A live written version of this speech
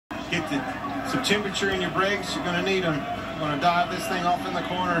Get some temperature in your brakes. You're going to need them. We're going to dive this thing off in the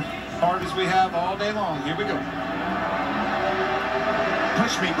corner hard as we have all day long. Here we go.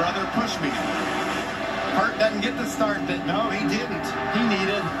 Push me, brother. Push me. Hurt doesn't get the start that, no, he didn't. He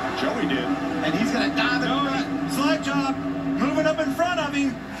needed. Joey did. And he's going to dive in front. Slide job. Moving up in front of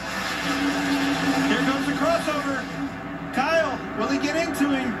him. Here comes the crossover. Kyle, will he get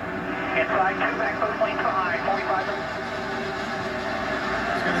into him? Inside 2, back close lane 5, 45.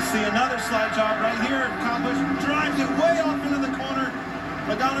 He's going to see another slide job right here. Kyle Busch drives it way off into the corner.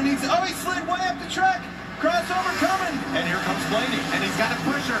 Logano needs it. Oh, he slid way up the track. Crossover coming. And here comes Blaney. And he's got a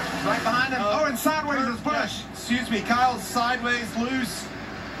pusher right behind him. Oh, and sideways is Busch. Excuse me, Kyle's sideways loose.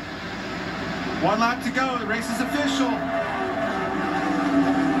 1 lap to go. The race is official.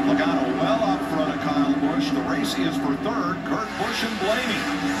 Logano well up front of Kyle Busch. The race is for third. Kurt Busch and Blaney.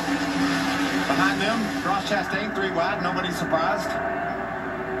 Behind them, Ross Chastain 3 wide. Nobody's surprised.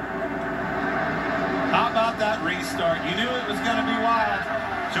 How about that restart? You knew it was going to be wild.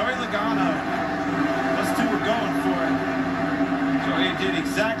 Joey Logano. Those two were going for it. Joey did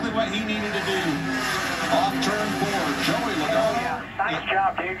exactly what he needed to do. Off turn 4, Joey Logano. Nice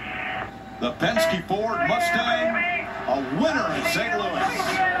job, dude. The Penske Ford Mustang, a winner in St. Louis.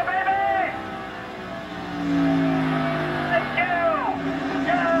 Louisiana, baby! Let's go!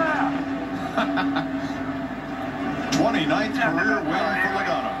 Yeah! 29th career win for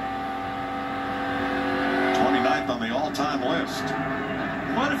Logano. 29th on the all-time list.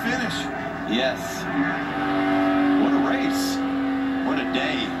 What a finish. Yes. What a race. What a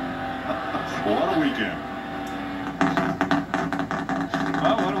day. What a weekend.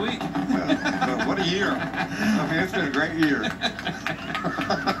 Well, what a week. What a year. I mean, it's been a great year.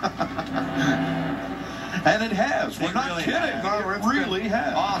 And it has. We're not really kidding. has. It really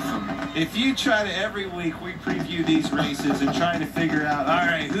has. Awesome. If you try to, every week we preview these races and try to figure out, all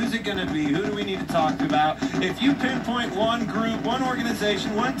right, who's it going to be? Who do we need to talk about? If you pinpoint one group, one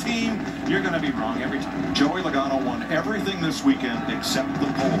organization, one team, you're going to be wrong every time. Joey Logano won everything this weekend except the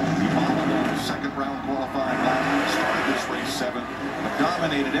pole. He followed on a second round qualifying lap, started this race 7th, but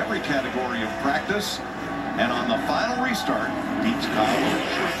dominated every category of practice, and on the final restart, beats Kyle Busch.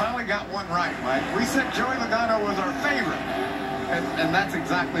 We finally got one right, Mike. We said Joey Logano was our favorite. And that's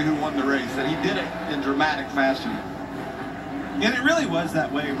exactly who won the race. And he did it in dramatic fashion. And it really was that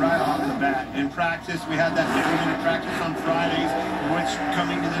way right off the bat. In practice, we had that 50-minute practice on Fridays, which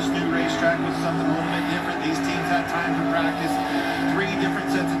coming to this new racetrack was something a little bit different. These teams had time to practice 3 different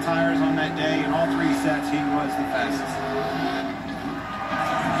sets of tires on that day, and all 3 sets he was the fastest.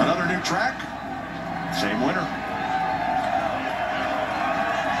 Another new track, same winner.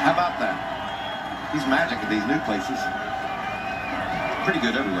 How about that? He's magic at these new places. Pretty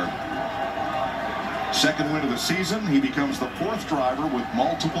good everywhere. Second win of the season, he becomes the 4th driver with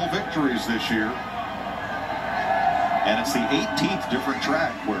multiple victories this year. And it's the 18th different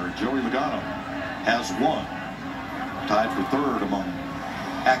track where Joey Logano has won. Tied for 3rd among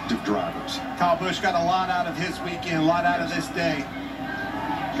active drivers. Kyle Busch got a lot out of his weekend, a lot out of this day.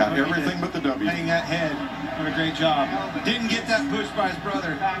 Got everything but the W. Hang that head. What a great job. Didn't get that push by his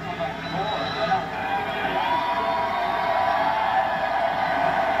brother.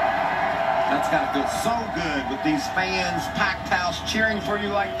 That's got to feel so good with these fans, packed house, cheering for you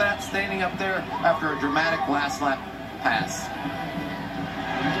like that, standing up there after a dramatic last lap pass.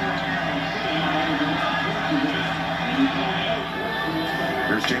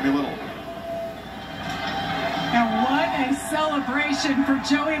 Here's Jamie Little. And what a celebration for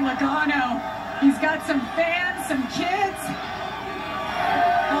Joey Logano. He's got some fans, some kids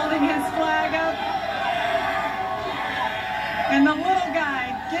holding his flag up. And the little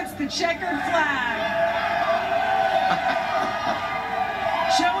guy gets the checkered flag.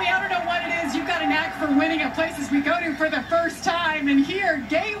 Joey, I don't know what it is. You've got a knack for winning at places we go to for the first time. And here,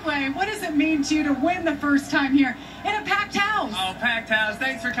 Gateway, what does it mean to you to win the first time here in a packed house? Oh, packed house.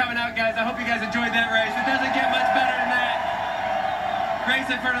 Thanks for coming out, guys. I hope you guys enjoyed that race. It doesn't get much better than that.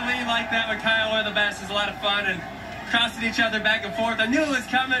 Racing for the lead like that with Kyle, one of the best, is a lot of fun. And crossing each other back and forth. I knew it was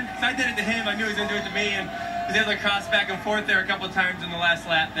coming. So I did it to him. I knew he was going to do it to me. And was able to cross back and forth there a couple of times in the last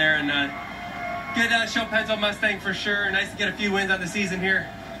lap there. And good show Penzo Mustang for sure. Nice to get a few wins on the season here.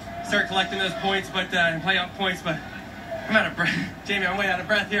 Start collecting those points, but playoff points. But I'm out of breath, Jamie. I'm way out of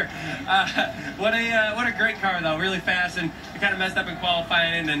breath here. What a great car though, really fast. And we kind of messed up in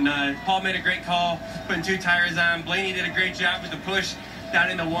qualifying. And Paul made a great call, putting 2 tires on. Blaney did a great job with the push down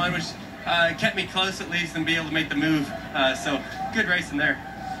into 1, which kept me close at least and be able to make the move. So good racing there.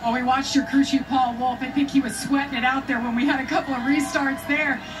 Well, we watched your crew chief, Paul Wolf. I think he was sweating it out there when we had a couple of restarts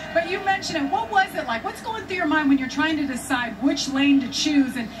there. But you mentioned it. What was it like? What's going through your mind when you're trying to decide which lane to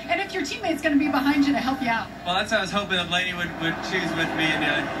choose and if your teammate's going to be behind you to help you out? Well, that's what I was hoping that Laney would choose with me.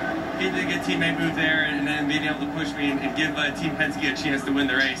 And he did a good teammate move there and then being able to push me and give Team Penske a chance to win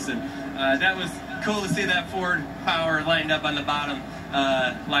the race. And that was cool to see that Ford power lined up on the bottom,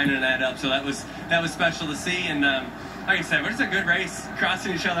 lining that up. So that was special to see. And like I said, it was a good race,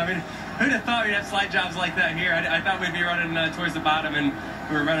 crossing each other. I mean, who'd have thought we'd have slide jobs like that here? I thought we'd be running towards the bottom, and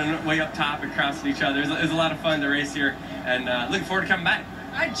we were running way up top and crossing each other. It was a lot of fun to race here, and looking forward to coming back.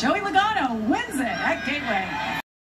 All right, Joey Logano wins it at Gateway.